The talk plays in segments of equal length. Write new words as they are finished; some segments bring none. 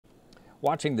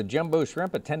Watching the jumbo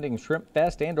shrimp, attending Shrimp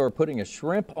Fest, and or putting a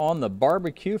shrimp on the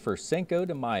barbecue for Cinco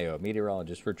de Mayo.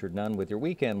 Meteorologist Richard Nunn with your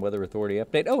weekend weather authority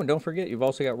update. Oh, and don't forget, you've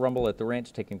also got Rumble at the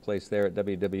Ranch taking place there at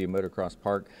WW Motocross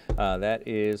Park. That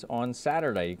is on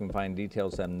Saturday. You can find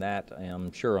details on that,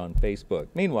 I'm sure, on Facebook.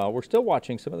 Meanwhile, we're still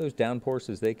watching some of those downpours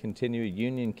as they continue.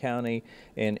 Union County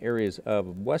and areas of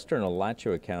western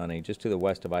Alachua County, just to the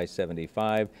west of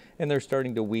I-75, and they're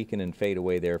starting to weaken and fade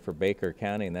away there for Baker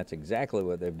County, and that's exactly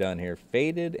what they've done here.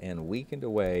 Faded and weakened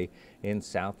away in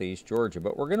southeast Georgia.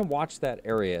 But we're going to watch that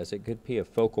area as it could be a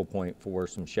focal point for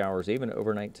some showers even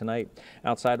overnight tonight.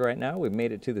 Outside right now, we've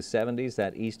made it to the 70s.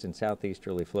 That east and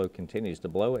southeasterly flow continues to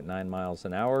blow at 9 miles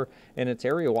an hour, and it's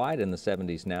area wide in the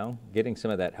 70s now, getting some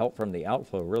of that help from the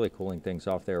outflow, really cooling things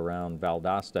off there around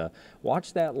Valdosta.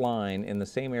 Watch that line in the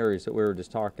same areas that we were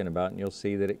just talking about, and you'll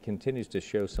see that it continues to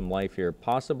show some life here,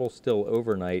 possible still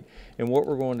overnight. And what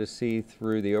we're going to see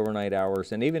through the overnight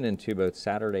hours and even into both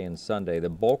Saturday and Sunday, the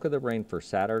bulk of the rain for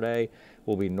Saturday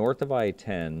will be north of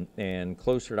I-10 and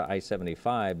closer to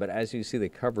I-75, but as you see the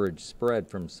coverage spread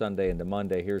from Sunday into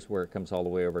Monday, here's where it comes all the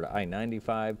way over to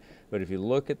I-95. But if you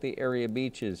look at the area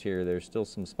beaches here, there's still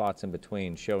some spots in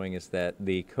between showing us that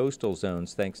the coastal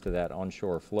zones, thanks to that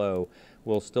onshore flow,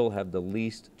 will still have the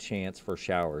least chance for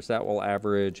showers. That will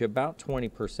average about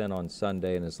 20% on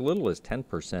Sunday and as little as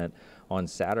 10% on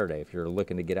Saturday if you're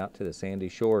looking to get out to the sandy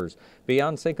shores.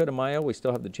 Beyond Cinco de Mayo, we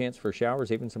still have the chance for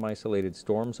showers, even some isolated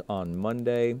storms on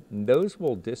Monday. Those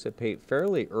will dissipate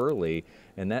fairly early,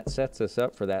 and that sets us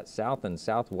up for that south and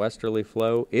southwesterly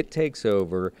flow. It takes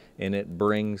over and it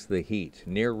brings the heat.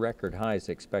 Near record highs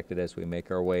expected as we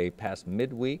make our way past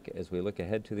midweek as we look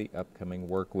ahead to the upcoming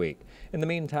work week. In the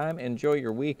meantime, enjoy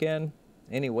your weekend.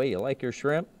 Any way you like your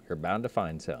shrimp, you're bound to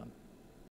find some.